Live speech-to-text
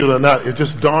It or not, it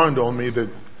just dawned on me that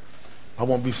I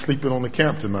won't be sleeping on the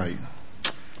camp tonight.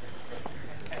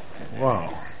 Wow.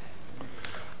 I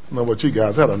don't know about you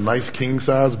guys. I had a nice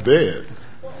king-size bed.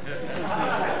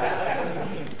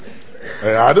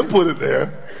 Hey, I didn't put it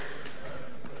there.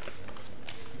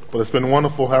 But it's been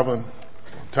wonderful having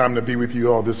time to be with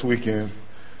you all this weekend.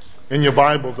 In your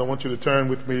Bibles, I want you to turn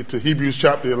with me to Hebrews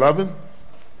chapter 11.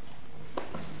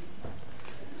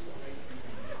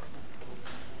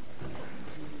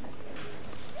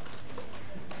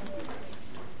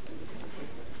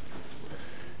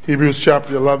 Hebrews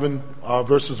chapter 11,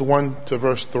 verses 1 to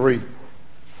verse 3.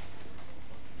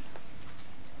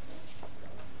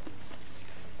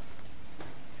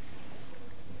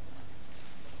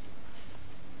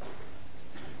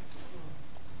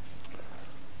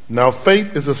 Now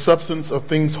faith is the substance of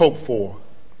things hoped for,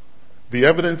 the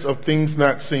evidence of things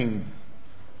not seen.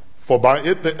 For by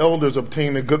it the elders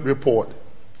obtained a good report.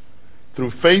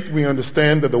 Through faith we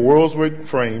understand that the worlds were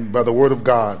framed by the word of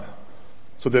God,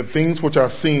 so that things which are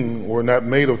seen were not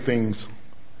made of things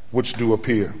which do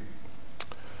appear.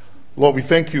 Lord, we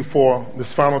thank you for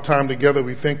this final time together.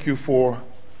 We thank you for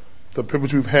the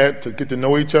privilege we've had to get to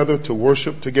know each other, to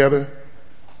worship together,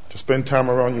 to spend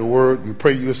time around your word. We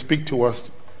pray you will speak to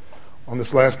us on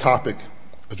this last topic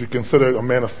as we consider a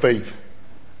man of faith.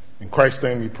 In Christ's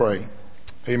name we pray.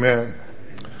 Amen.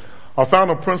 Our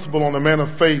final principle on the man of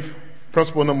faith,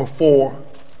 principle number 4,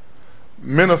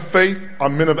 men of faith are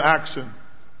men of action,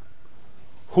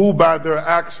 who by their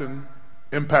action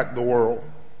impact the world.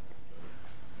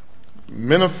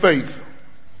 Men of faith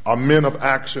are men of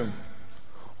action,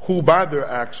 who by their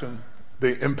action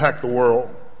they impact the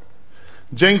world.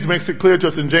 James makes it clear to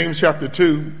us in James chapter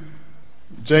 2.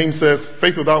 James says,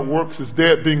 faith without works is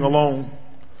dead being alone.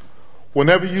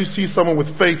 Whenever you see someone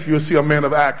with faith, you'll see a man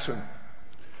of action.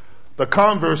 The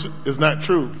converse is not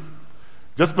true.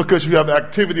 Just because you have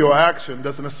activity or action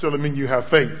doesn't necessarily mean you have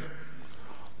faith.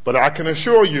 But I can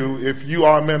assure you, if you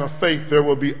are a man of faith, there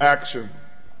will be action.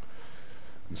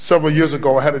 Several years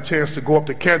ago, I had a chance to go up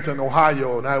to Canton,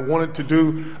 Ohio, and I wanted to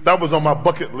do, that was on my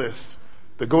bucket list,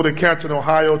 to go to Canton,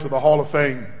 Ohio, to the Hall of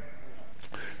Fame.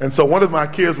 And so one of my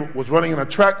kids was running in a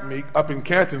track meet up in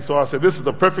Canton, so I said, this is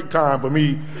a perfect time for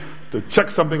me to check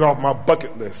something off my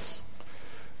bucket list.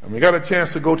 And we got a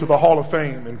chance to go to the Hall of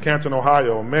Fame in Canton,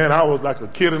 Ohio. Man, I was like a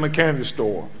kid in a candy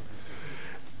store.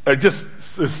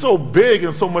 It's so big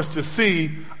and so much to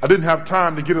see, I didn't have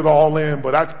time to get it all in,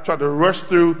 but I tried to rush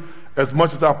through as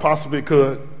much as I possibly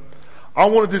could. I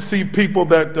wanted to see people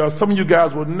that some of you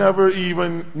guys would never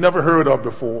heard of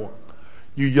before,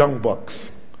 you young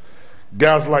bucks.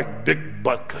 Guys like Dick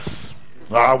Butkus.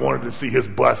 I wanted to see his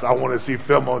bust. I wanted to see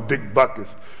film on Dick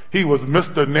Butkus. He was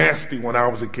Mr. Nasty when I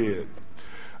was a kid.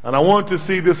 And I wanted to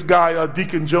see this guy,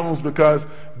 Deacon Jones, because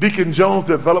Deacon Jones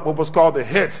developed what was called the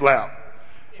head slap.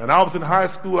 And I was in high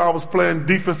school, I was playing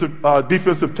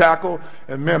defensive tackle,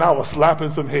 and man, I was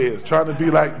slapping some heads, trying to be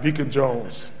like Deacon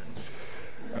Jones.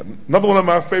 Another one of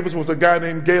my favorites was a guy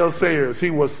named Gale Sayers.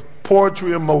 He was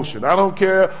poetry in motion. I don't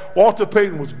care. Walter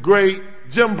Payton was great.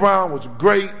 Jim Brown was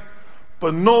great,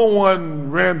 but no one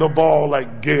ran the ball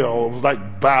like Gale. It was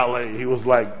like ballet. He was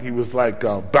like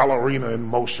a ballerina in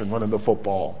motion running the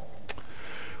football.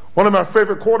 One of my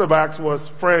favorite quarterbacks was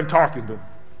Fran Tarkenton.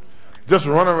 Just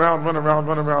run around,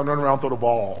 throw the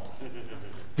ball.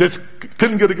 Just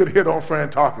couldn't get a good hit on Fran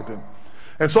Tarkenton.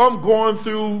 And so I'm going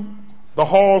through the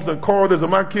halls and corridors,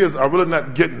 and my kids are really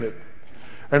not getting it.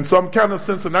 And so I'm kind of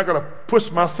sensing I got to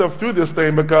push myself through this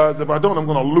thing, because if I don't, I'm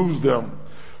going to lose them.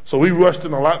 So we rushed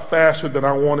in a lot faster than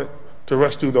I wanted to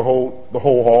rush through the whole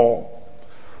hall.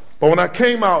 But when I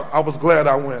came out, I was glad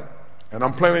I went. And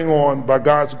I'm planning on, by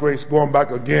God's grace, going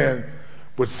back again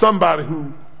with somebody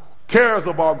who cares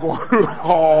about going through the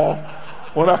hall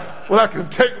when I can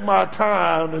take my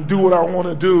time and do what I want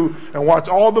to do and watch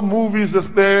all the movies that's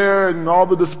there and all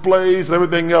the displays and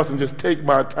everything else, and just take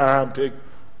my time, take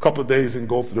a couple of days and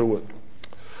go through it.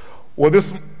 Well,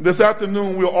 this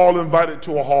afternoon we're all invited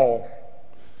to a hall.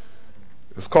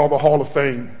 It's called the Hall of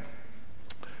Fame.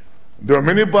 There are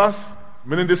many busts,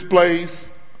 many displays,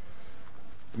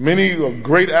 many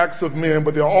great acts of men,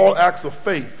 but they're all acts of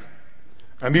faith.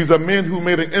 And these are men who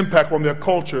made an impact on their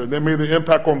culture, they made an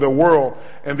impact on their world,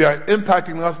 and they are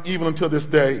impacting us even until this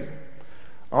day.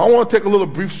 I want to take a little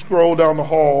brief scroll down the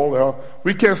hall.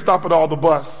 We can't stop at all the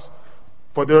busts,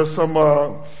 but there are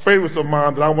some favorites of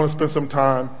mine that I want to spend some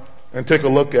time and take a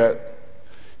look at.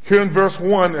 Here in verse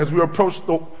 1, as we approach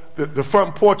the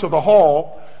front porch of the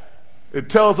hall,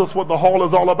 it tells us what the hall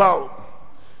is all about.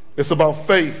 It's about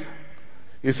faith.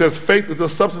 It says faith is the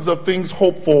substance of things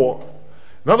hoped for.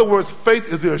 In other words,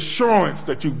 faith is the assurance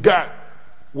that you got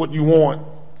what you want.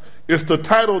 It's the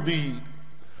title deed.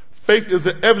 Faith is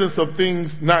the evidence of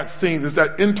things not seen. It's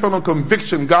that internal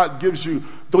conviction God gives you.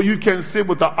 Though you can't see it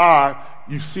with the eye,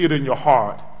 you see it in your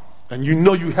heart. And you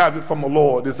know you have it from the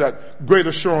Lord. It's that great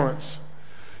assurance.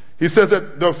 He says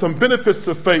that there are some benefits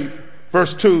to faith.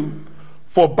 Verse 2,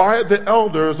 for by it the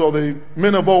elders or the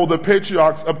men of old, the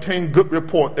patriarchs, obtained good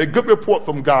report, a good report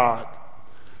from God.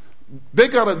 They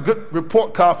got a good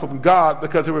report card from God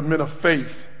because they were men of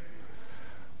faith.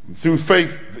 Through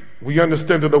faith, we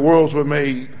understand that the worlds were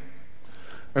made.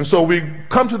 And so we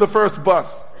come to the first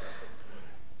bus.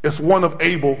 It's one of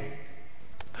Abel.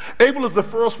 Abel is the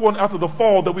first one after the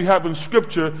fall that we have in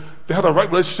Scripture that had a right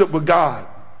relationship with God.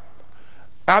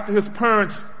 After his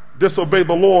parents disobeyed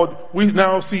the Lord, we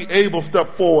now see Abel step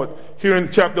forward. Here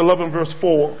in chapter 11, verse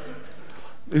 4.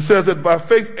 It says that by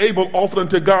faith Abel offered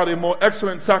unto God a more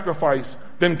excellent sacrifice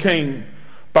than Cain,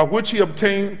 by which he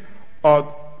obtained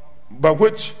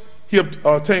witness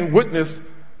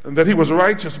that he was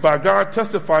righteous, by God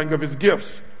testifying of his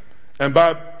gifts, and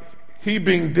by he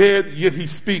being dead, yet he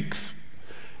speaks.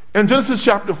 In Genesis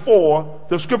chapter 4,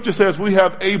 the scripture says we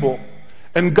have Abel,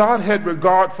 and God had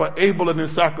regard for Abel and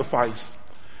his sacrifice.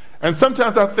 And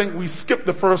sometimes I think we skip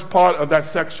the first part of that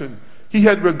section. He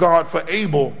had regard for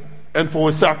Abel and for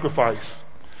his sacrifice.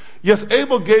 Yes,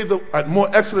 Abel gave a more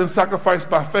excellent sacrifice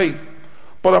by faith,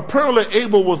 but apparently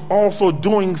Abel was also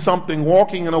doing something,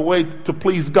 walking in a way to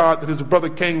please God that his brother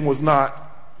Cain was not.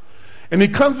 And he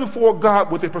comes before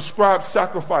God with a prescribed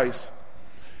sacrifice.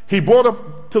 He brought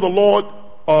up to the Lord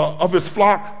of his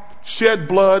flock, shed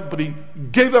blood, but he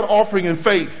gave that offering in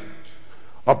faith.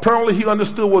 Apparently he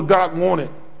understood what God wanted.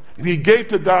 And he gave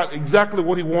to God exactly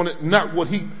what he wanted, not what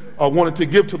he wanted to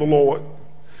give to the Lord.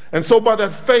 And so by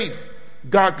that faith,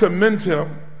 God commends him.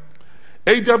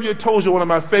 A.W. Tozer, one of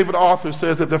my favorite authors,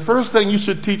 says that the first thing you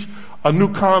should teach a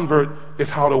new convert is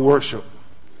how to worship.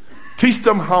 Teach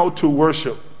them how to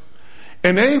worship.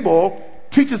 And Abel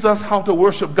teaches us how to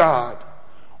worship God.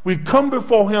 We come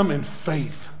before him in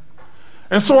faith.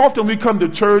 And so often we come to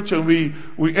church and we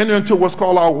enter into what's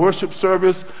called our worship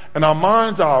service, and our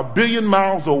minds are a billion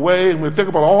miles away, and we think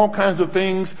about all kinds of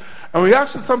things. And we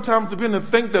actually sometimes begin to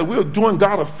think that we're doing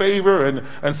God a favor,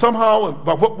 and somehow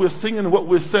by what we're singing and what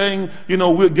we're saying,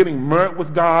 we're getting merit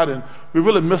with God, and we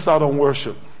really miss out on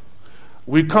worship.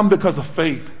 We come because of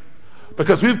faith,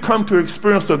 because we've come to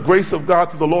experience the grace of God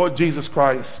through the Lord Jesus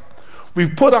Christ.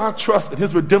 We've put our trust in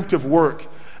his redemptive work,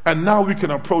 and now we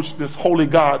can approach this holy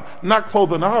God, not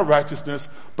clothed in our righteousness,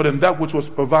 but in that which was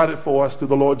provided for us through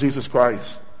the Lord Jesus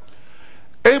Christ.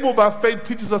 Abel, by faith,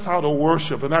 teaches us how to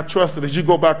worship. And I trust that as you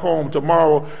go back home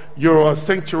tomorrow, your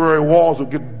sanctuary walls will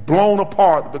get blown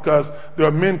apart because there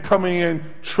are men coming in,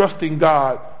 trusting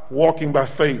God, walking by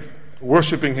faith,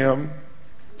 worshiping him.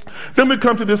 Then we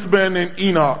come to this man named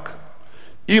Enoch.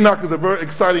 Enoch is a very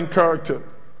exciting character.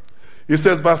 It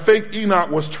says, by faith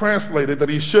Enoch was translated that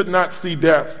he should not see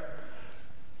death,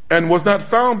 and was not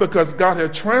found because God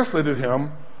had translated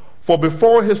him. For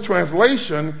before his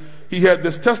translation, he had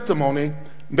this testimony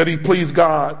that he pleased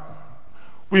God.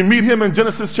 We meet him in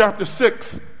Genesis chapter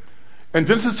 6. In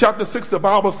Genesis chapter 6, the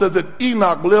Bible says that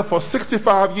Enoch lived for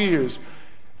 65 years.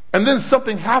 And then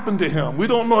something happened to him. We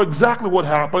don't know exactly what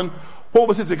happened, what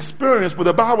was his experience, but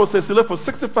the Bible says he lived for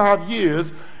 65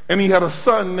 years, and he had a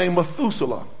son named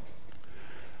Methuselah.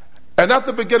 And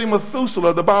after begetting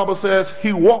Methuselah, the Bible says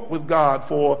he walked with God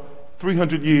for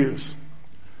 300 years.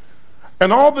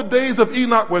 And all the days of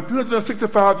Enoch were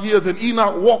 365 years, and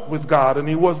Enoch walked with God, and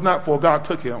he was not, for God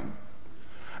took him.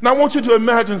 Now I want you to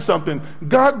imagine something.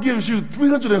 God gives you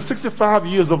 365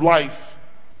 years of life,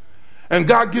 and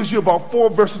God gives you about 4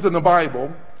 verses in the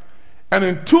Bible, and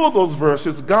in 2 of those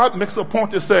verses, God makes a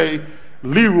point to say,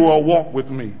 Leroy, walk with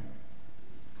me.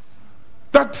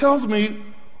 That tells me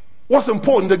what's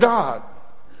important to God.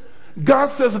 God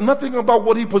says nothing about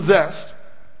what he possessed.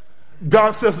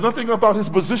 God says nothing about his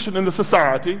position in the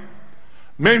society.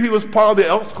 Maybe he was part of the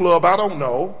Elks Club, I don't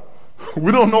know.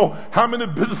 We don't know how many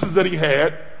businesses that he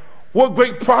had, what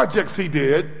great projects he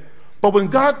did. But when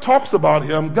God talks about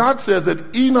him, God says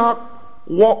that Enoch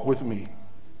walked with me.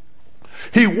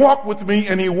 He walked with me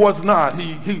and he was not.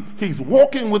 He's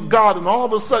walking with God, and all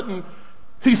of a sudden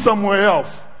he's somewhere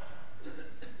else.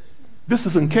 This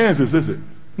isn't Kansas, is it?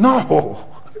 No.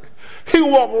 He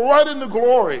walked right into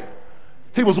glory.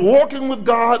 He was walking with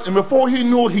God, and before he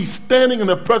knew it, he's standing in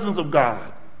the presence of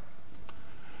God.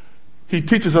 He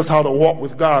teaches us how to walk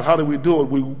with God. How do we do it?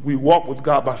 We walk with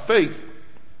God by faith.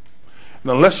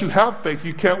 And unless you have faith,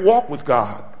 you can't walk with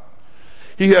God.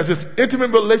 He has this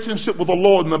intimate relationship with the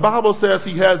Lord, and the Bible says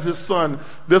he has this son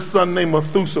named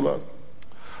Methuselah.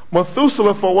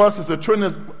 Methuselah for us is a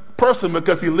tremendous person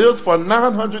because he lives for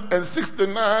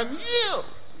 969 years.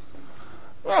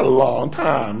 That's a long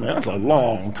time, man. That's a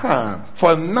long time.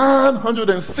 For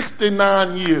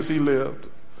 969 years he lived.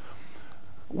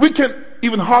 We can't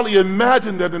even hardly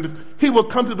imagine that. And he would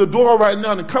come to the door right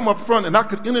now and come up front and I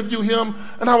could interview him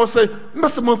and I would say,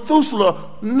 Mr. Methuselah,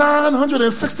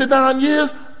 969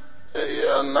 years?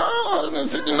 Yeah,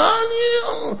 969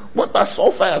 years. Went by so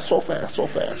fast, so fast, so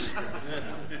fast.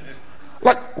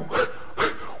 Like,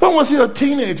 when was he a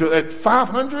teenager? At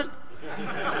 500?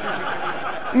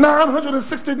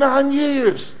 969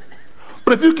 years.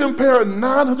 But if you compare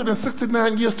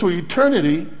 969 years to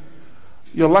eternity,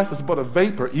 your life is but a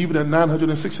vapor, even in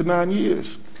 969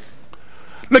 years.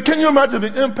 Now, can you imagine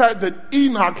the impact that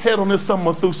Enoch had on his son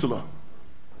Methuselah?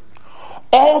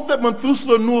 All that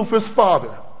Methuselah knew of his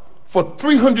father for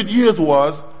 300 years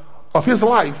of his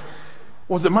life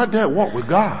was that my dad walked with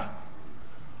God.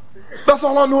 That's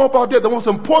all I know about that. The most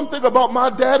important thing about my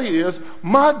daddy is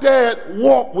my dad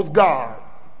walked with God.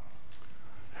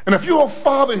 And if you're a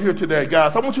father here today,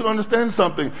 guys, I want you to understand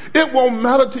something. It won't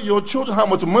matter to your children how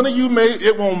much money you made.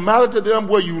 It won't matter to them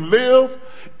where you live.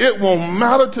 It won't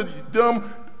matter to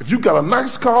them if you got a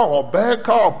nice car or a bad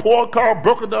car, a poor car, a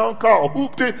broken down car, a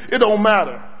hooped it. It don't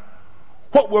matter.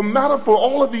 What will matter for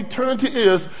all of eternity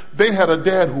is they had a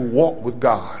dad who walked with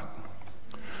God.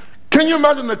 Can you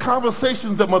imagine the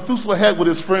conversations that Methuselah had with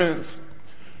his friends?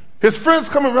 His friends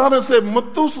come around and said,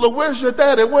 Methuselah, where's your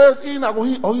daddy? Where's Enoch?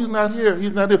 He's not here.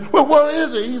 He's not here. Well, where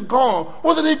is he? He's gone.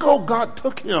 Where did he go? God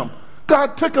took him.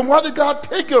 God took him. Why did God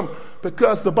take him?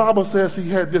 Because the Bible says he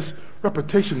had this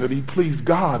reputation that he pleased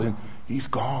God and he's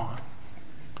gone.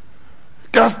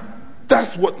 Guys,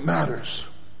 that's what matters.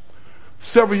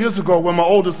 Several years ago when my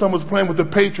oldest son was playing with the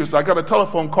Patriots, I got a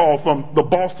telephone call from the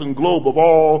Boston Globe of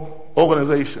all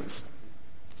organizations.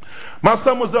 My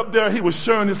son was up there. He was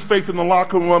sharing his faith in the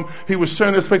locker room. He was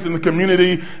sharing his faith in the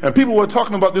community. And people were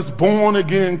talking about this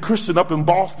born-again Christian up in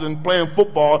Boston playing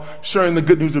football, sharing the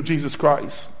good news of Jesus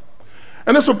Christ.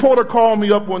 And this reporter called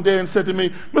me up one day and said to me,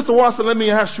 Mr. Watson, let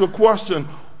me ask you a question.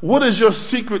 What is your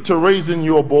secret to raising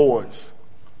your boys?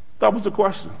 That was the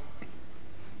question.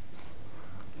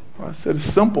 I said, it's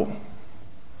simple.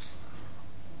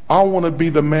 I want to be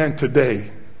the man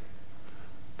today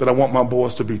that I want my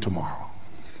boys to be tomorrow.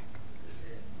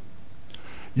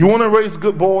 You want to raise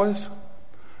good boys?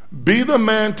 Be the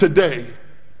man today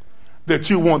that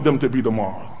you want them to be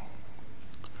tomorrow.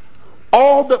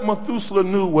 All that Methuselah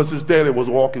knew was his daddy was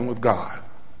walking with God.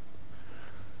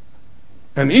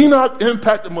 And Enoch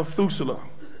impacted Methuselah,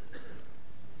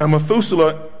 and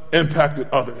Methuselah impacted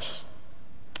others.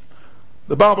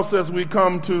 The Bible says we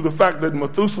come to the fact that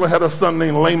Methuselah had a son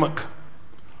named Lamech,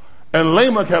 and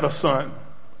Lamech had a son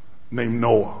named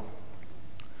Noah.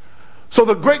 So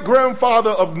the great-grandfather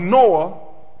of Noah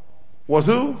was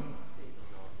who?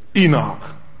 Enoch.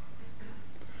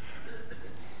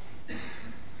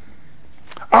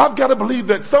 I've got to believe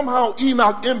that somehow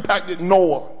Enoch impacted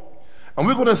Noah. And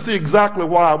we're going to see exactly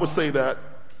why I would say that.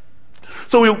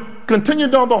 So we continue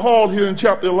down the hall here in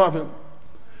chapter 11.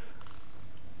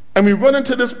 And we run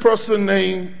into this person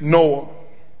named Noah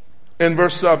in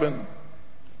verse 7.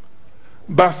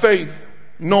 By faith,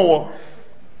 Noah,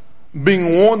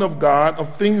 being warned of God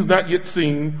of things not yet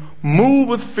seen, moved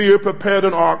with fear, prepared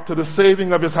an ark to the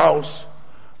saving of his house,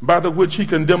 by the which he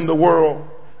condemned the world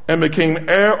and became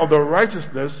heir of the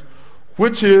righteousness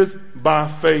which is by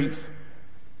faith.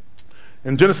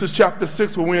 In Genesis chapter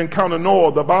 6, when we encounter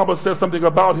Noah, the Bible says something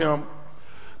about him.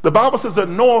 The Bible says that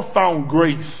Noah found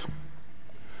grace.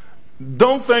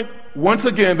 Don't think, once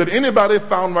again, that anybody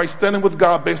found right standing with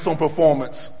God based on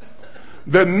performance.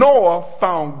 That Noah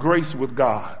found grace with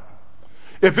God.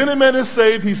 If any man is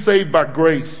saved, he's saved by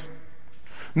grace.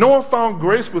 Noah found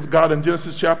grace with God in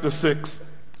Genesis chapter 6.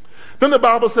 Then the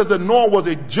Bible says that Noah was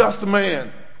a just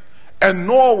man. And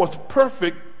Noah was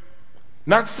perfect,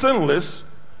 not sinless.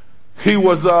 He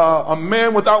was a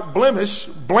man without blemish,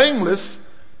 blameless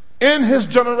in his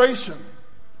generation.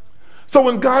 So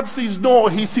when God sees Noah,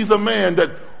 he sees a man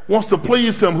that wants to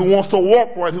please him, who wants to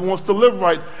walk right, who wants to live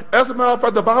right. As a matter of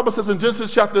fact, the Bible says in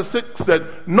Genesis chapter 6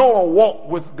 that Noah walked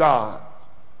with God.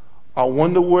 I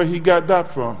wonder where he got that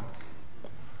from.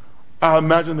 I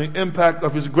imagine the impact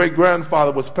of his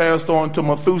great-grandfather was passed on to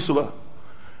Methuselah.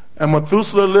 And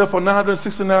Methuselah lived for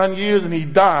 969 years and he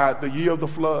died the year of the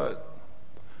flood.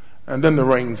 And then the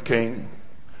rains came.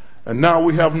 And now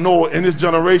we have Noah in his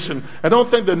generation. And don't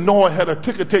think that Noah had a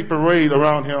ticker-tape parade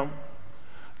around him.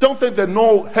 Don't think that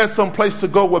Noah had some place to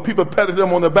go where people patted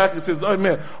him on the back and says, oh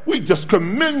man, we just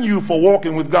commend you for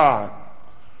walking with God.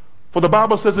 For the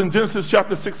Bible says in Genesis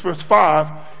chapter 6 verse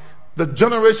 5, the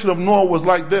generation of Noah was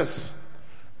like this.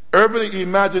 Every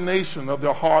imagination of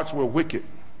their hearts were wicked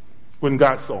when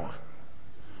God saw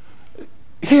it.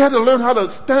 He had to learn how to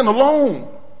stand alone.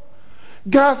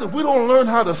 Guys, if we don't learn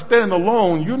how to stand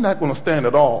alone, you're not going to stand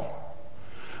at all.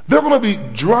 There are going to be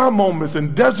dry moments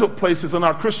and desert places in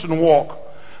our Christian walk.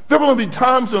 There are going to be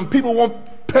times when people won't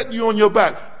pat you on your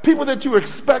back. People that you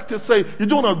expect to say, you're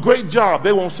doing a great job,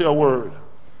 they won't say a word.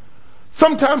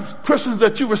 Sometimes Christians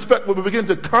that you respect will begin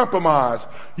to compromise.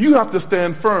 You have to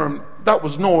stand firm. That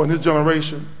was Noah and his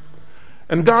generation.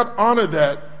 And God honored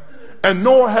that. And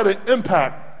Noah had an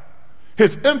impact.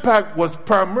 His impact was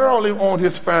primarily on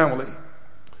his family.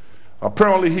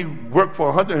 Apparently he worked for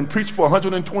 100 and preached for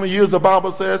 120 years, the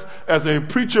Bible says, as a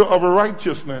preacher of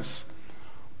righteousness.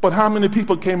 But how many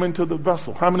people came into the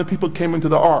vessel? How many people came into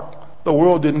the ark? The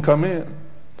world didn't come in.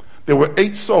 There were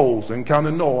 8 souls, and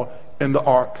counting Noah, in the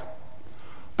ark.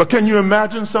 But can you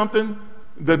imagine something?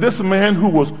 That this man who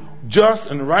was just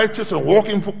and righteous and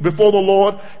walking before the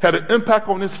Lord had an impact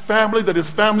on his family, that his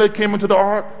family came into the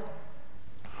ark?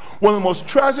 One of the most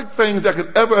tragic things I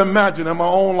could ever imagine in my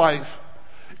own life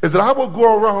is that I would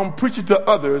go around preaching to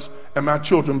others and my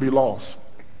children be lost.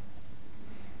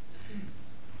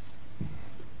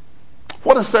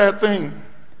 What a sad thing.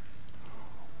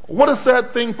 What a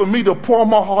sad thing for me to pour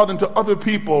my heart into other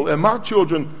people and my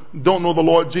children don't know the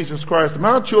Lord Jesus Christ.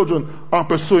 My children aren't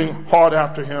pursuing hard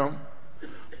after him.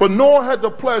 But Noah had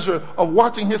the pleasure of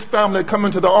watching his family come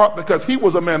into the ark because he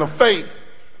was a man of faith.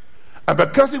 And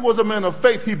because he was a man of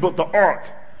faith, he built the ark.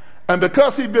 And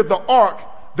because he built the ark,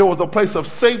 there was a place of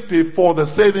safety for the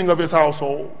saving of his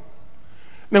household.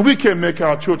 Now, we can't make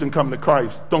our children come to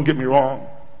Christ, don't get me wrong.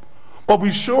 But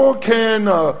we sure can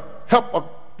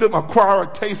help them acquire a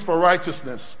taste for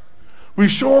righteousness. We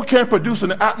sure can produce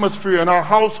an atmosphere in our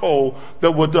household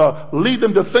that would lead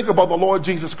them to think about the Lord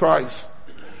Jesus Christ.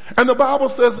 And the Bible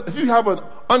says if you have an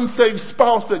unsaved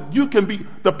spouse, that you can be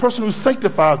the person who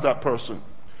sanctifies that person.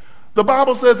 The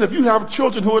Bible says if you have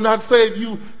children who are not saved,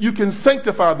 you can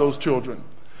sanctify those children.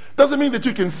 Doesn't mean that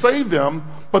you can save them,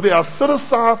 but they are set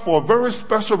aside for a very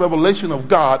special revelation of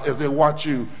God as they watch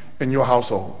you in your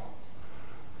household.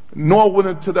 Noah went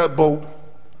into that boat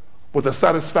with a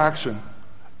satisfaction.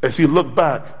 As he looked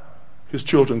back, his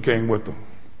children came with him.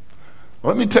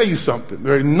 Let me tell you something.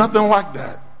 There ain't nothing like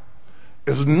that.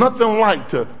 There's nothing like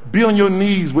to be on your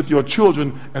knees with your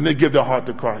children and they give their heart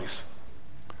to Christ.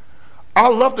 I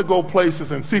love to go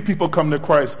places and see people come to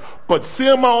Christ, but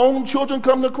seeing my own children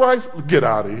come to Christ, get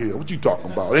out of here. What you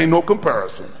talking about? Ain't no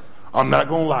comparison. I'm not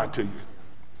going to lie to you.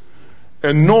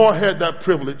 And Noah had that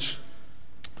privilege.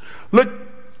 Look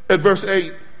at verse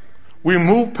 8. We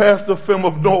move past the film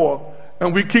of Noah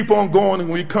and we keep on going and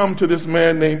we come to this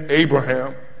man named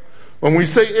Abraham. When we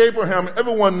say Abraham,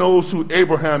 everyone knows who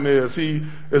Abraham is. He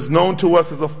is known to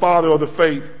us as the father of the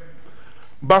faith.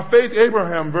 By faith,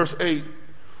 Abraham, verse 8,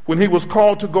 when he was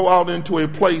called to go out into a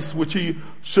place which he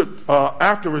should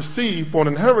after receive for an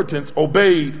inheritance,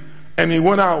 obeyed, and he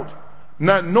went out,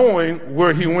 not knowing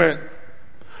where he went.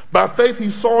 By faith he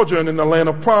sojourned in the land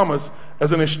of promise,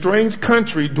 as in a strange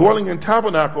country, dwelling in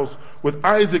tabernacles with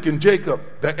Isaac and Jacob,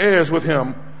 the heirs with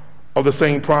him of the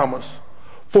same promise.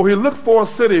 For he looked for a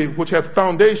city which hath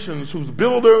foundations, whose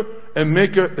builder and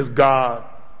maker is God.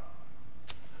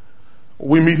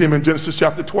 We meet him in Genesis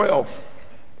chapter 12.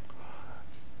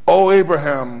 Oh,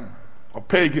 Abraham, a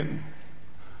pagan.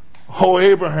 Oh,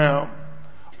 Abraham,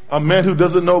 a man who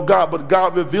doesn't know God, but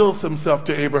God reveals himself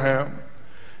to Abraham.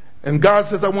 And God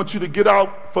says, I want you to get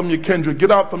out from your kindred, get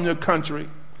out from your country.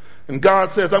 And God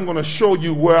says, I'm going to show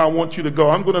you where I want you to go.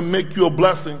 I'm going to make you a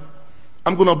blessing.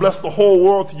 I'm going to bless the whole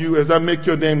world through you as I make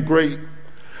your name great.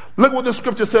 Look what the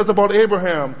scripture says about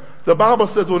Abraham. The Bible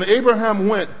says when Abraham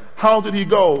went, how did he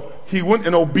go? He went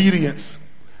in obedience.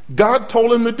 God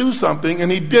told him to do something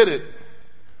and he did it.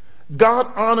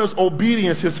 God honors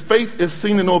obedience. His faith is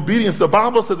seen in obedience. The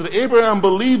Bible says that Abraham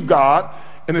believed God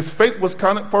and his faith was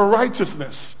counted for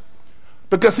righteousness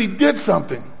because he did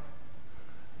something.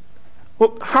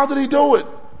 Well, how did he do it?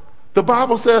 The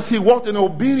Bible says he walked in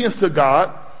obedience to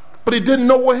God, but he didn't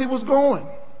know where he was going.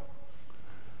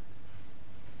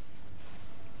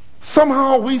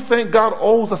 Somehow we think God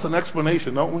owes us an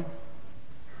explanation, don't we?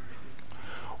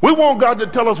 We want God to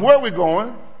tell us where we're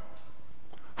going,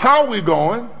 how we're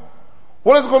going,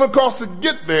 what it's going to cost to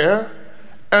get there,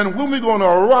 and when we're going to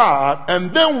arrive,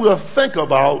 and then we'll think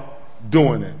about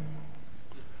doing it.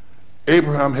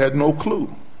 Abraham had no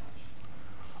clue.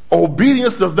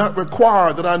 Obedience does not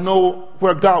require that I know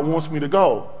where God wants me to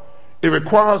go. It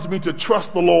requires me to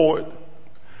trust the Lord.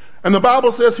 And the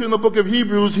Bible says here in the book of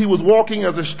Hebrews, he was walking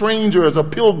as a stranger, as a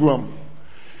pilgrim.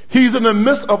 He's in the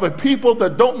midst of a people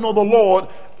that don't know the Lord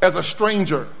as a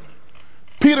stranger.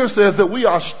 Peter says that we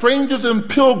are strangers and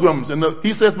pilgrims. And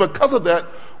he says because of that,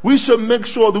 we should make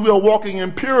sure that we are walking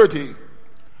in purity.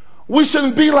 We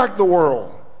shouldn't be like the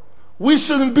world. We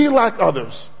shouldn't be like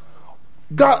others.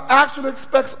 God actually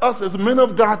expects us as men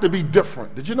of God to be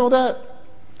different. Did you know that?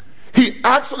 He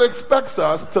actually expects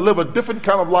us to live a different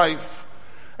kind of life.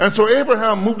 And so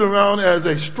Abraham moved around as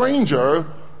a stranger,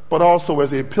 but also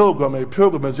as a pilgrim. A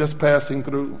pilgrim is just passing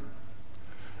through.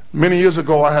 Many years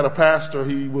ago, I had a pastor.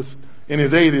 He was in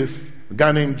his 80s, a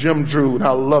guy named Jim Drew, and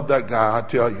I love that guy, I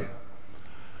tell you.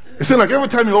 It seemed like every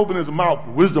time he opened his mouth,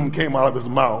 wisdom came out of his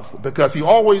mouth because he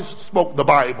always spoke the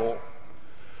Bible.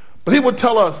 But he would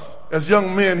tell us, as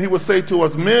young men, he would say to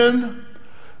us, men,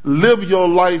 live your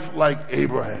life like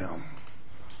Abraham.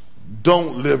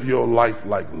 Don't live your life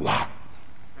like Lot.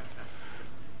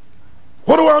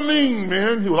 What do I mean,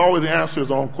 man? He would always answer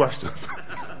his own questions.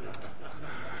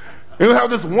 He would have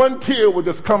this one tear would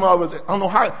just come out of his, I don't know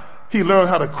how he learned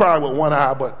how to cry with one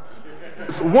eye, but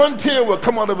one tear would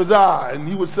come out of his eye, and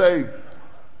he would say,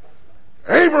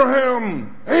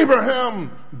 Abraham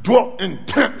dwelt in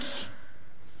tents,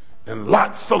 and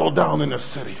Lot settled down in the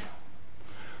city.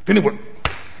 Then he would,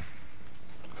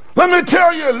 let me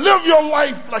tell you, live your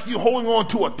life like you're holding on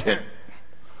to a tent.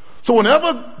 So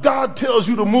whenever God tells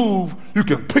you to move, you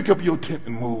can pick up your tent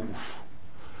and move.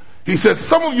 He says,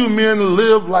 some of you men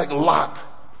live like Lot.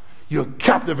 You're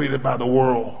captivated by the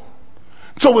world.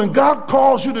 So when God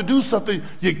calls you to do something,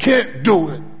 you can't do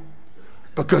it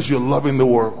because you're loving the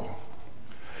world.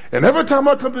 And every time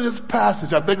I come to this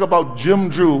passage, I think about Jim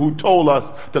Drew, who told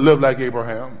us to live like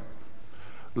Abraham.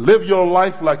 Live your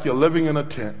life like you're living in a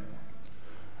tent.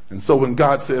 And so when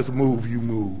God says move, you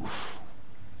move.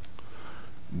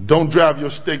 Don't drive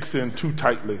your stakes in too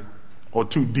tightly or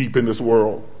too deep in this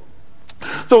world.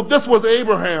 So this was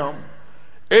Abraham.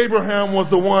 Abraham was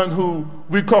the one who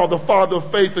we call the father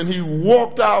of faith, and he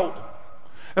walked out.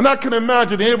 And I can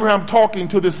imagine Abraham talking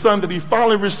to the son that he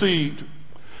finally received.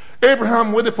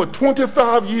 Abraham waited for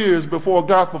 25 years before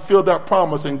God fulfilled that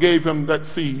promise and gave him that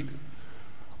seed,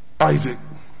 Isaac.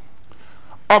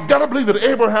 I've got to believe that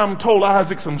Abraham told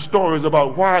Isaac some stories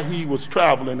about why he was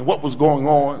traveling and what was going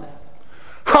on.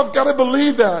 I've got to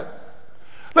believe that.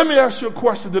 Let me ask you a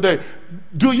question today.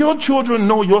 Do your children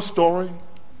know your story?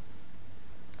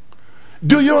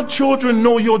 Do your children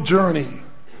know your journey?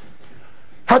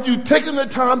 Have you taken the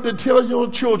time to tell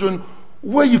your children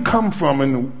where you come from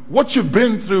and what you've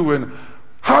been through and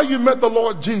how you met the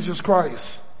Lord Jesus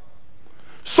Christ?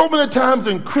 So many times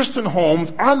in Christian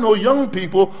homes, I know young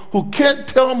people who can't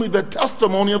tell me the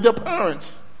testimony of their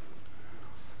parents.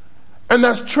 And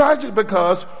that's tragic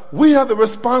because we have the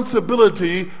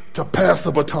responsibility to pass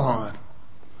the baton.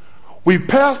 We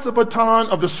pass the baton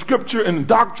of the scripture and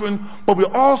doctrine, but we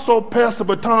also pass the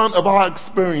baton of our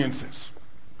experiences.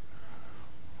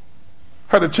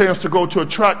 Had a chance to go to a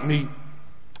track meet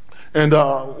and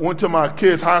went to my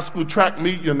kids' high school track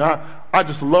meet, and I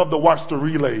just love to watch the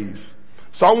relays.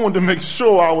 So I wanted to make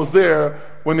sure I was there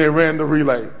when they ran the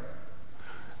relay.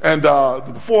 And the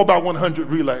 4x100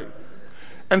 relay.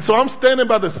 And so I'm standing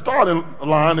by the starting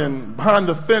line and behind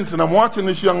the fence, and I'm watching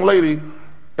this young lady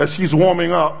as she's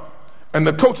warming up. And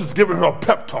the coach is giving her a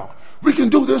pep talk. We can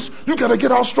do this. You got to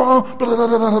get out strong. Blah, blah, blah,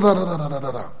 blah, blah, blah,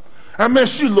 blah, blah. And man,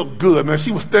 she looked good, man.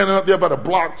 She was standing up there by the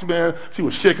blocks, man. She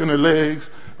was shaking her legs.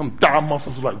 Them thigh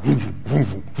muscles were like, vroom, vroom,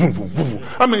 vroom, vroom, vroom, vroom.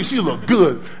 I mean, she looked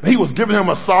good. And he was giving her a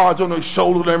massage on her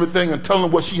shoulder and everything and telling her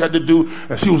what she had to do.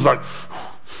 And she was like,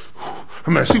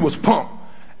 man, she was pumped.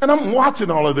 And I'm watching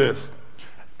all of this.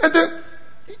 And then,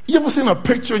 you ever seen a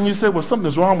picture and you say, well,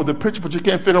 something's wrong with the picture, but you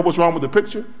can't figure out what's wrong with the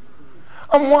picture?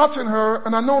 I'm watching her,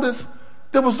 and I noticed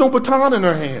there was no baton in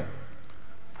her hand.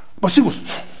 But she was,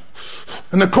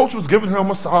 and the coach was giving her a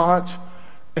massage,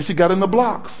 and she got in the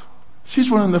blocks.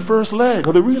 She's running the first leg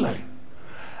of the relay.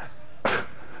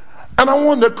 And I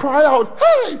wanted to cry out,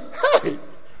 hey, hey.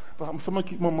 But I'm going to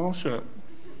keep my mouth shut.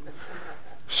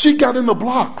 She got in the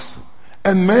blocks.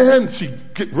 And man, she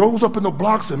rose up in the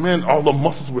blocks, and man, all the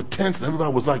muscles were tense, and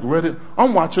everybody was like ready.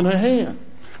 I'm watching her hand.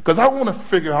 Because I want to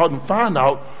figure out and find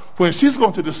out when she's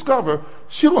going to discover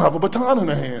she don't have a baton in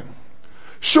her hand.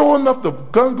 Sure enough, the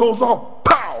gun goes off,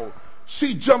 pow!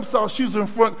 She jumps out, she's in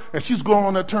front, and she's going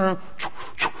on that turn.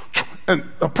 And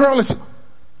apparently,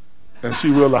 she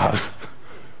realized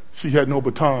she had no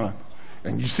baton.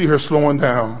 And you see her slowing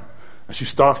down, and she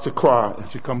starts to cry, and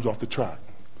she comes off the track.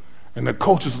 And the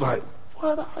coach is like,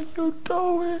 what are you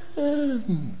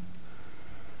doing?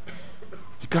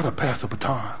 You got to pass the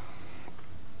baton.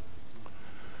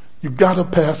 You got to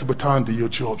pass the baton to your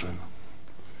children.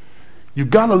 You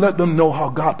got to let them know how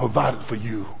God provided for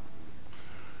you.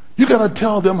 You got to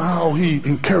tell them how he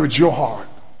encouraged your heart.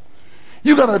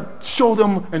 You got to show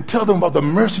them and tell them about the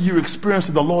mercy you experienced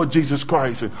in the Lord Jesus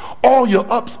Christ and all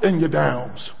your ups and your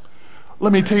downs.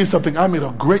 Let me tell you something. I made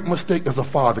a great mistake as a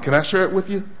father. Can I share it with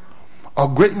you? A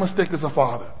great mistake as a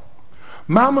father.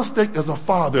 My mistake as a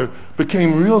father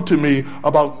became real to me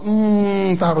about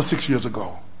 5 or 6 years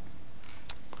ago.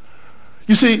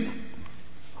 You see,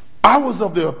 I was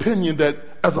of the opinion that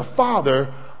as a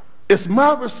father, it's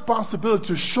my responsibility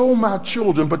to show my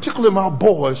children, particularly my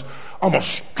boys, I'm a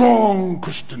strong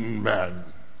Christian man.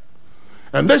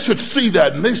 And they should see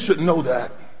that and they should know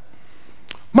that.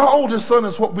 My oldest son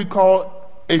is what we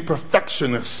call a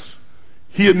perfectionist.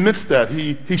 He admits that.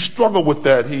 He struggled with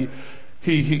that. He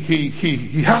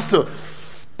has to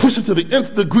push it to the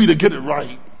nth degree to get it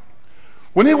right.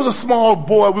 When he was a small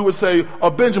boy, we would say,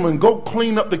 Benjamin, go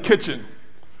clean up the kitchen.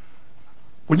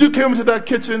 When you came into that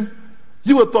kitchen,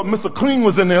 you would have thought Mr. Clean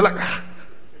was in there. Like,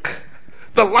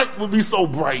 the light would be so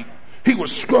bright. He would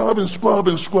scrub and scrub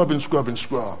and scrub and scrub and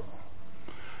scrub.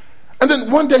 And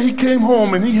then one day he came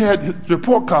home and he had his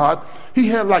report card. He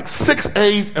had like 6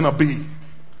 A's and a B.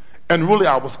 And really,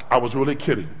 I was really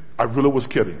kidding. I really was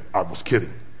kidding. I was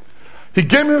kidding. He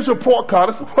gave me his report card.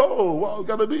 I said, whoa,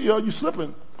 got a B, you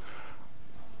slipping.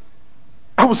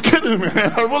 I was kidding,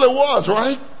 man. I really was,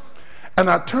 right? And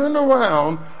I turned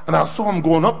around and I saw him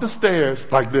going up the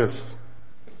stairs like this.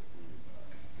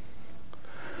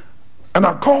 And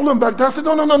I called him back down. I said,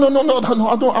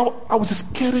 no, I was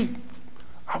just kidding.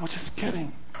 I was just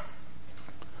kidding.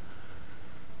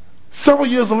 Several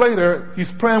years later,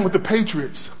 he's playing with the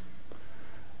Patriots.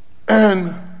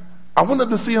 And I wanted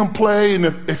to see him play, and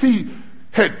if he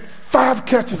had 5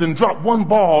 catches and dropped 1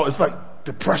 ball, it's like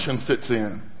depression sits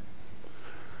in.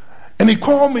 And he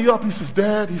called me up. He says,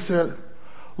 Dad, he said,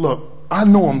 look, I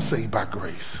know I'm saved by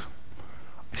grace.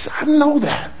 He said, I know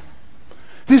that.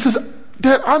 He says,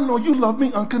 Dad, I know you love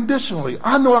me unconditionally.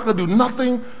 I know I can do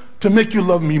nothing to make you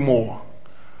love me more.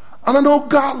 And I know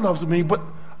God loves me, but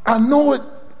I know it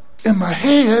in my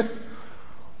head,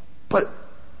 but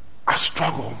I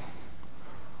struggle.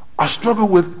 I struggle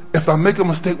with, if I make a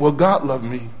mistake, will God love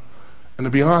me? And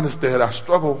to be honest, Dad, I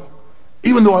struggle,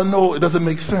 even though I know it doesn't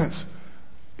make sense,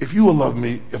 if you will love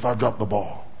me if I drop the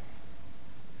ball.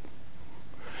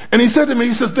 And he said to me,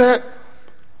 he says, Dad,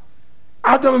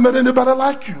 I've never met anybody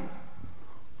like you.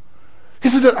 He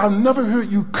said, Dad, I've never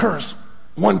heard you curse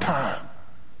one time.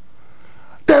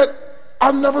 Dad,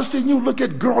 I've never seen you look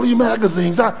at girly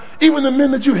magazines. Even the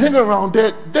men that you hang around,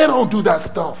 Dad, they don't do that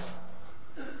stuff.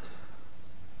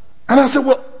 And I said,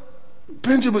 well,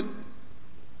 Benjamin,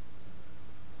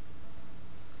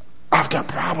 I've got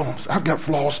problems. I've got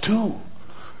flaws too.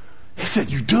 He said,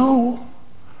 you do?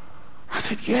 I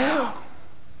said, yeah.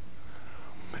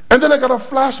 And then I got a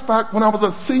flashback when I was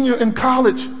a senior in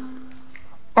college.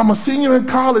 I'm a senior in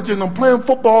college and I'm playing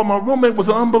football. My roommate was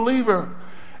an unbeliever.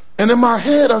 And in my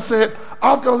head, I said,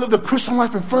 I've got to live the Christian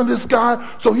life in front of this guy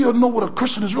so he'll know what a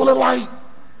Christian is really like.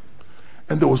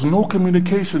 And there was no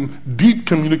communication, deep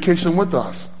communication with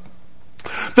us.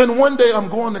 Then one day I'm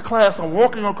going to class, I'm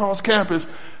walking across campus.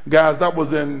 Guys, that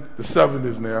was in the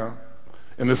 70s now.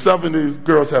 In the 70s,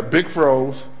 girls had big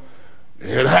fros, they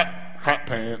had hot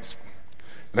pants,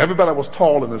 and everybody was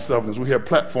tall in the 70s. We had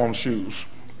platform shoes,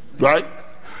 right?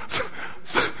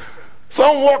 So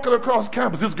I'm walking across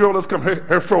campus. This girl that's come,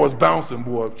 her fro is bouncing,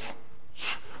 boy.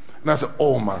 And I said,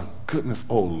 oh my goodness,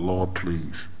 oh Lord,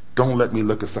 please, don't let me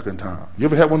look a second time. You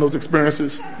ever had one of those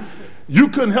experiences? You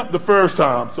couldn't help the first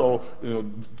time, so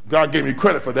God gave me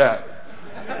credit for that.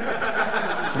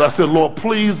 But I said, Lord,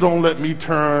 please don't let me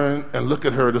turn and look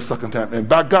at her the second time. And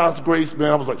by God's grace,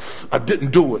 man, I was like, I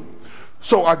didn't do it.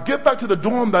 So I get back to the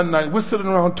dorm that night. We're sitting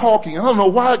around talking. I don't know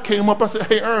why it came up. I said,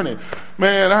 hey, Ernie,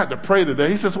 man, I had to pray today.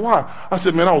 He says, why? I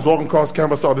said, man, I was walking across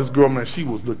campus. I saw this girl, man, she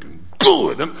was looking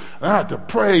good. And I had to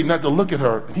pray not to look at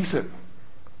her. And he said,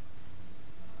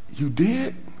 you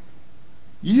did?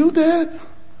 You did?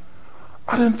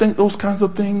 I didn't think those kinds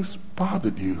of things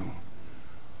bothered you.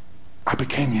 I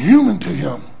became human to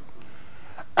him.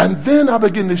 And then I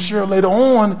began to share later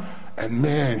on, and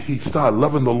man, he started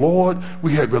loving the Lord.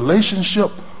 We had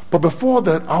relationship. But before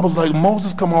that, I was like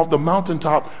Moses coming off the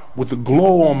mountaintop with a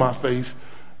glow on my face,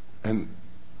 and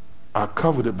I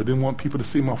covered it but didn't want people to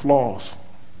see my flaws.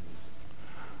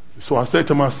 So I said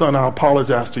to my son, I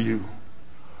apologize to you.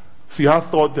 See, I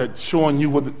thought that showing you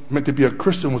what it meant to be a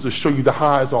Christian was to show you the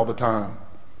highs all the time.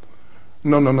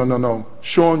 No.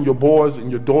 Showing your boys and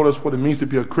your daughters what it means to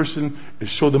be a Christian is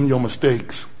show them your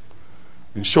mistakes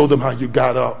and show them how you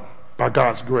got up by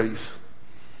God's grace.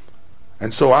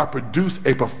 And so I produced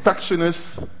a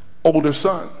perfectionist older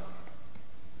son.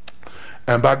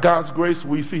 And by God's grace,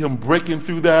 we see him breaking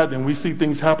through that, and we see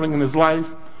things happening in his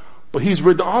life. But he's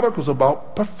written articles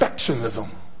about perfectionism.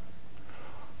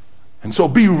 And so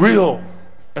be real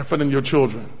in front of your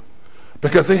children,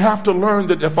 because they have to learn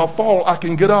that if I fall, I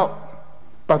can get up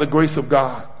by the grace of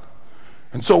God.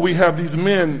 And so we have these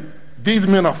men. These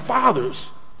men are fathers.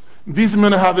 These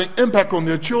men are having impact on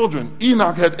their children.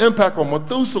 Enoch had impact on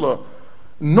Methuselah.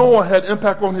 Noah had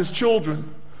impact on his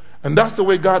children. And that's the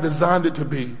way God designed it to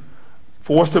be,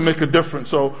 for us to make a difference.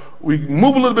 So we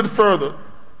move a little bit further.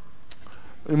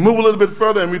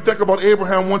 And we think about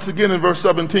Abraham once again in verse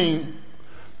 17.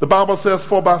 The Bible says,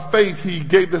 for by faith he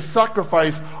gave the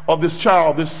sacrifice of this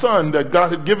child, this son that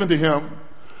God had given to him,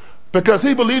 because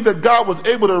he believed that God was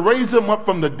able to raise him up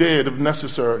from the dead if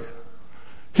necessary.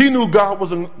 He knew God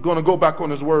wasn't going to go back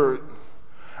on his word.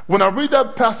 When I read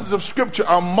that passage of scripture,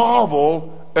 I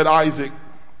marvel at Isaac.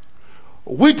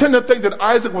 We tend to think that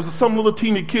Isaac was some little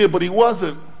teeny kid, but he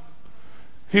wasn't.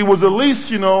 He was at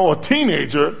least, a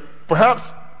teenager,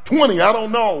 perhaps 20, I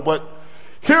don't know. But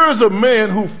here is a man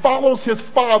who follows his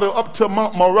father up to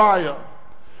Mount Moriah.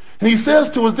 And he says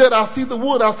to his dad, I see the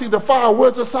wood, I see the fire,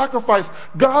 where's the sacrifice?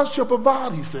 God shall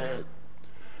provide, he said.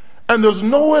 And there's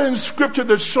nowhere in scripture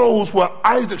that shows where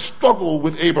Isaac struggled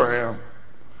with Abraham.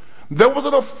 There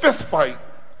wasn't a fist fight.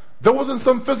 There wasn't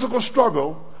some physical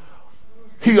struggle.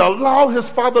 He allowed his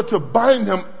father to bind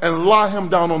him and lie him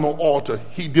down on the altar.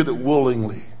 He did it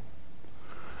willingly.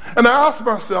 And I asked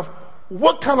myself,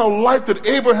 what kind of life did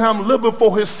Abraham live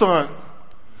before his son,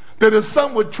 that his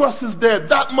son would trust his dad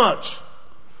that much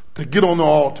to get on the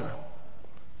altar,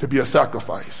 to be a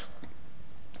sacrifice?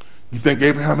 You think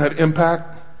Abraham had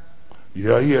impact?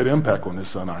 Yeah, he had impact on his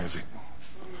son Isaac.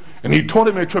 And he taught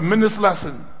him a tremendous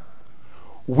lesson.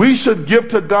 We should give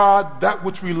to God that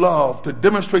which we love, to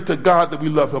demonstrate to God that we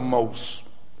love him most.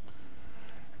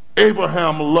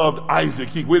 Abraham loved Isaac.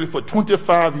 He waited for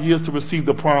 25 years to receive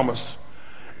the promise.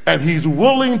 And he's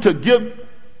willing to give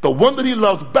the one that he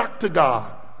loves back to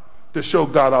God, to show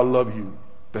God I love you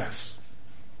best.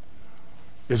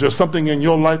 Is there something in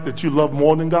your life that you love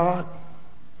more than God?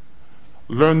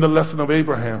 Learn the lesson of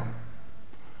Abraham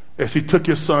as he took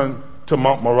his son to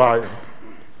Mount Moriah.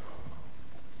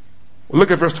 Look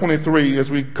at verse 23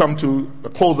 as we come to the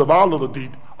close of our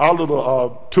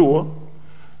little tour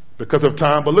because of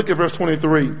time. But look at verse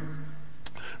 23.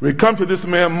 We come to this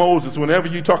man Moses. Whenever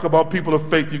you talk about people of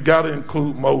faith, you got to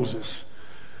include Moses.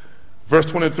 Verse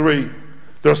 23.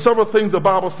 There are several things the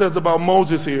Bible says about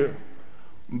Moses here.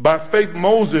 By faith,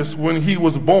 Moses, when he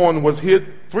was born, was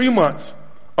hid 3 months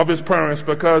of his parents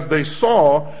because they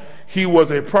saw he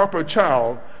was a proper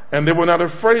child and they were not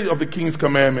afraid of the king's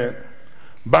commandment.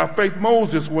 By faith,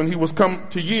 Moses, when he was come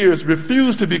to years,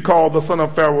 refused to be called the son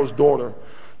of Pharaoh's daughter,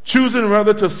 choosing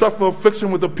rather to suffer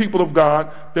affliction with the people of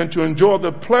God than to enjoy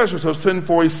the pleasures of sin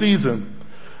for a season,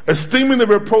 esteeming the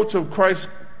reproach of Christ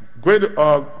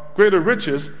greater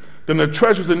riches than the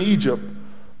treasures in Egypt,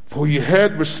 for he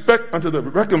had respect unto the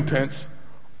recompense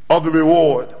of the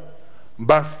reward.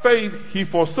 By faith he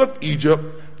forsook Egypt,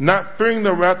 not fearing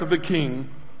the wrath of the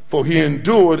king, for he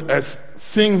endured as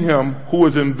seeing him who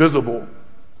is invisible.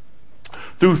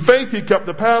 Through faith he kept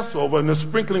the Passover and the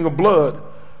sprinkling of blood,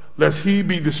 lest he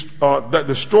be that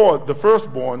destroyed the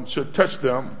firstborn should touch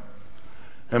them.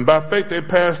 And by faith they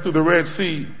passed through the Red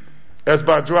Sea as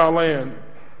by dry land,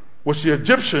 which the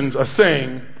Egyptians are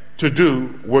saying to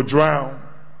do were drowned.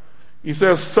 He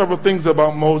says several things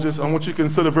about Moses. I want you to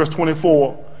consider verse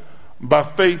 24. By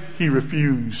faith he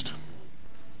refused.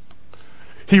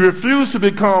 He refused to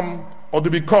become or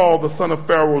to be called the son of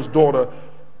Pharaoh's daughter.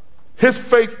 His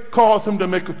faith caused him to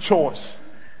make a choice.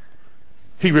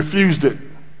 He refused it.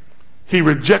 He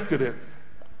rejected it.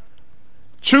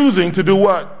 Choosing to do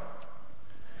what?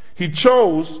 He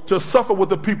chose to suffer with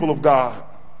the people of God.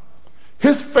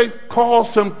 His faith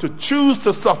caused him to choose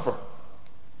to suffer.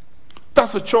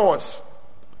 That's a choice.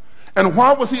 And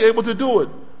why was he able to do it?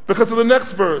 Because of the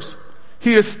next verse.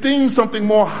 He esteemed something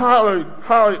more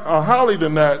highly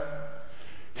than that.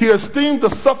 He esteemed the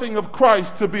suffering of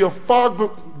Christ to be a far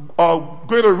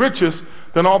greater riches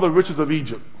than all the riches of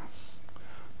Egypt.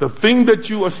 The thing that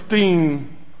you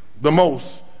esteem the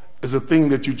most is the thing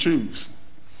that you choose.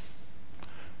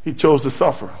 He chose to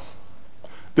suffer.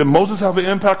 Did Moses have an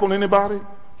impact on anybody?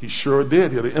 He sure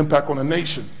did. He had an impact on a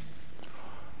nation.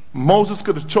 Moses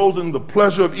could have chosen the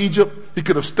pleasure of Egypt. He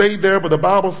could have stayed there, but the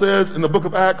Bible says in the book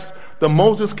of Acts that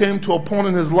Moses came to a point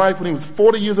in his life when he was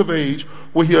 40 years of age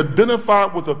where he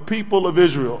identified with the people of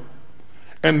Israel.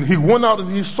 And he went out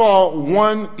and he saw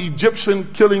one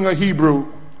Egyptian killing a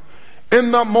Hebrew.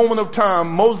 In that moment of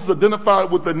time, Moses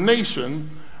identified with the nation,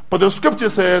 but the scripture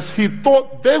says he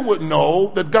thought they would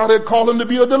know that God had called him to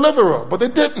be a deliverer, but they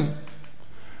didn't.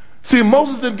 See,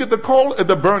 Moses didn't get the call at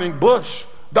the burning bush.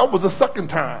 That was the second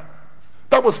time.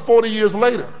 That was 40 years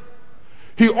later.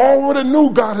 He already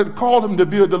knew God had called him to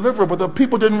be a deliverer, but the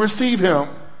people didn't receive him.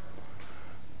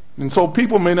 And so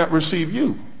people may not receive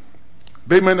you.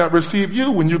 They may not receive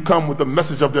you when you come with a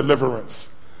message of deliverance.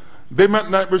 They might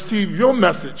not receive your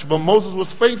message, but Moses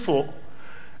was faithful.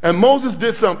 And Moses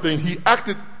did something. He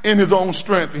acted in his own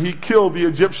strength, and he killed the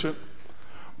Egyptian.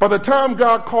 By the time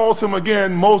God calls him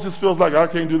again, Moses feels like, I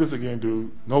can't do this again,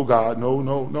 dude. No, God,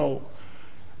 no.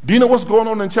 Do you know what's going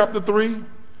on in chapter 3?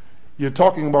 You're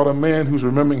talking about a man who's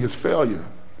remembering his failure.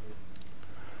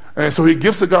 And so he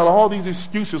gives to God all these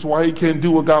excuses why he can't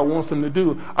do what God wants him to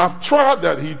do. I've tried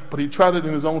that, but he tried it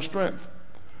in his own strength.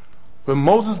 When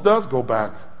Moses does go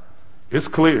back, it's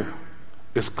clear.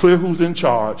 It's clear who's in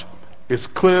charge. It's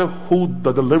clear who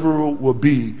the deliverer will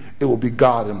be. It will be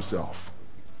God himself.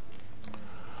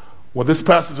 Well, this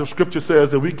passage of scripture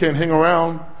says that we can't hang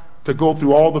around to go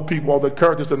through all the people, all the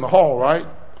characters in the hall, right?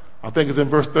 I think it's in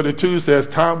verse 32, says,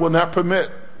 time will not permit.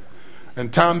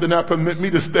 And time did not permit me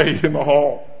to stay in the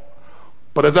hall.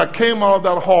 But as I came out of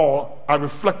that hall, I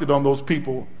reflected on those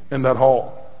people in that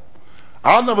hall.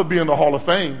 I'll never be in the Hall of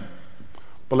Fame.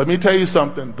 But let me tell you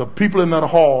something. The people in that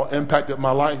hall impacted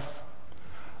my life.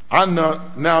 I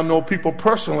now know people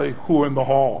personally who are in the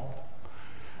hall.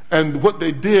 And what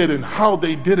they did and how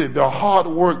they did it, their hard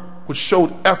work, which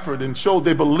showed effort and showed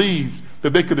they believed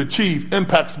that they could achieve,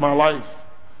 impacts my life.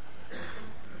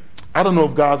 I don't know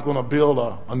if God's going to build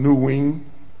a new wing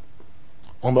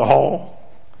on the hall,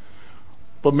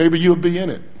 but maybe you'll be in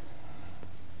it.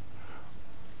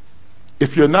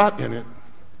 If you're not in it,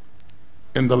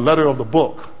 in the letter of the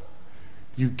book,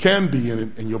 you can be in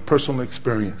it in your personal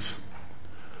experience.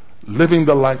 Living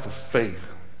the life of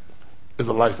faith is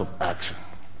a life of action.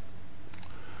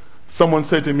 Someone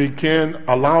said to me, Ken,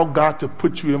 allow God to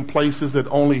put you in places that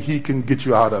only he can get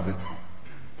you out of it.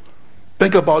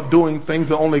 Think about doing things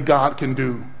that only God can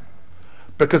do.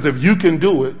 Because if you can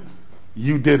do it,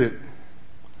 you did it.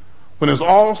 When it's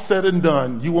all said and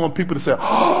done, you want people to say,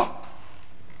 oh,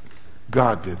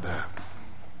 God did that.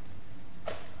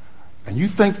 And you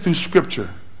think through scripture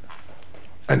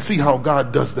and see how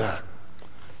God does that.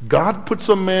 God puts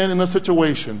a man in a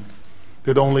situation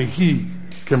that only he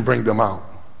can bring them out.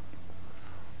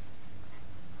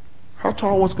 How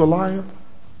tall was Goliath?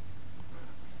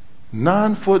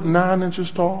 9 foot 9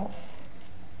 inches tall.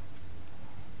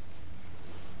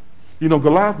 You know,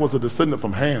 Goliath was a descendant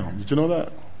from Ham. Did you know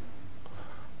that?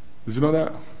 Did you know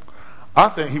that? I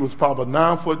think he was probably a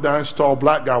 9 foot 9 inch tall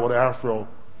black guy with an afro.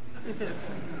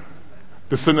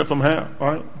 Descendant from Ham,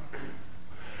 right?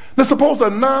 Now suppose a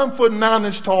 9 foot 9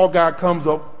 inch tall guy comes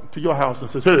up to your house and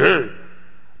says, hey,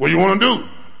 what do you want to do?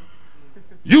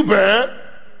 You bad.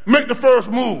 Make the first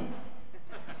move.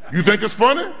 You think it's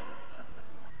funny?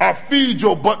 I'll feed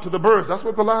your butt to the birds. That's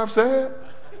what Goliath said.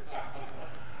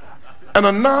 And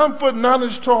a 9 foot 9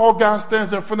 inch tall guy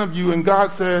stands in front of you and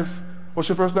God says, what's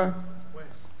your first name?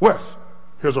 Wes.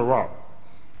 Here's a rock.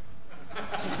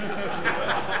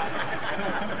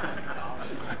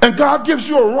 And God gives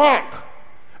you a rock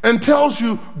and tells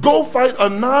you, go fight a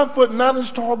 9 foot 9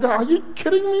 inch tall guy. Are you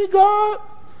kidding me, God?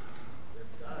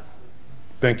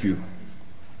 Thank you.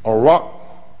 A rock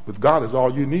with God is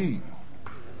all you need.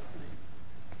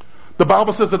 The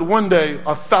Bible says that one day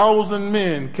 1,000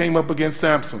 men came up against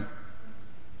Samson.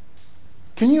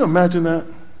 Can you imagine that?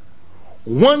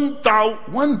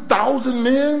 1,000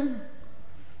 men?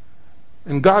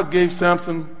 And God gave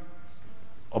Samson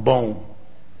a bone.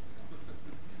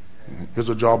 Here's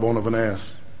a jawbone of an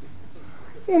ass.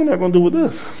 What am I going to do with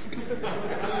this?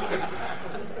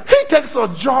 He takes a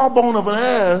jawbone of an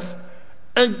ass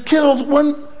and kills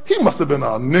one. He must have been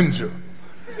a ninja.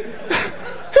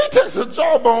 He takes a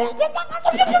jawbone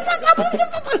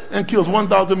and kills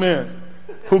 1,000 men.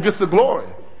 Who gets the glory?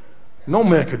 No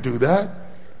man could do that.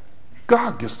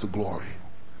 God gets the glory.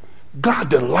 God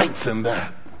delights in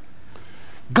that.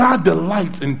 God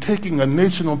delights in taking a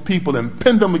nation of people and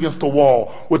pin them against the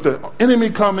wall with the enemy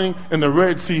coming and the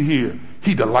Red Sea here.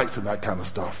 He delights in that kind of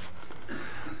stuff.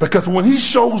 Because when he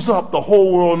shows up, the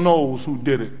whole world knows who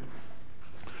did it.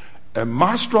 And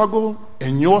my struggle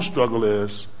and your struggle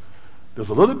is there's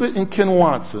a little bit in Ken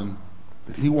Watson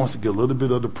that he wants to get a little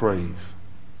bit of the praise.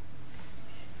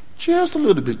 Just a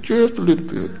little bit, just a little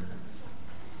bit.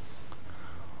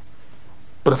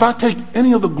 But if I take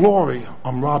any of the glory,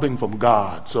 I'm robbing from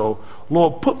God. So,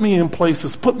 Lord, put me in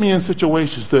places, put me in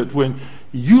situations that when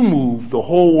you move, the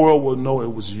whole world will know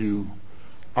it was you.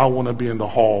 I want to be in the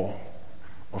hall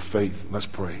of faith. Let's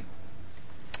pray.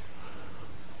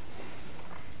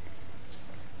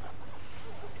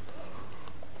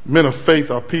 Men of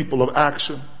faith are people of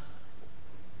action.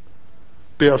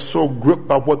 They are so gripped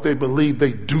by what they believe,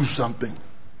 they do something.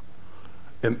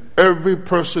 And every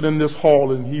person in this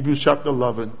hall in Hebrews chapter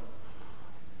 11,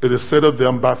 it is said of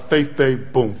them, by faith they,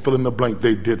 boom, fill in the blank,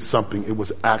 they did something. It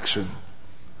was action.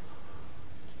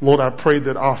 Lord, I pray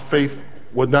that our faith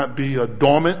would not be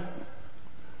dormant,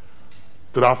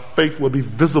 that our faith would be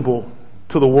visible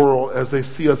to the world as they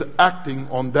see us acting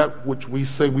on that which we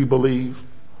say we believe.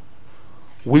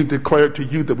 We've declared to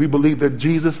you that we believe that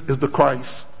Jesus is the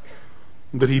Christ,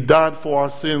 that he died for our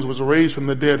sins, was raised from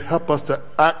the dead. Help us to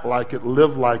act like it,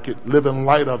 live in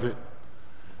light of it.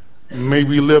 May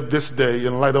we live this day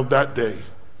in light of that day,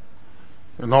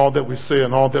 and all that we say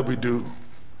and all that we do.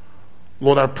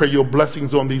 Lord, I pray your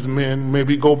blessings on these men. May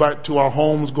we go back to our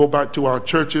homes, go back to our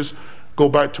churches, go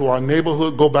back to our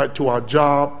neighborhood, go back to our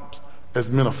jobs as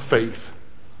men of faith.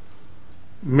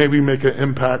 May we make an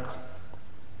impact.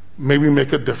 May we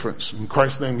make a difference. In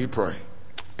Christ's name we pray.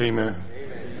 Amen.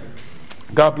 Amen.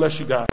 God bless you guys.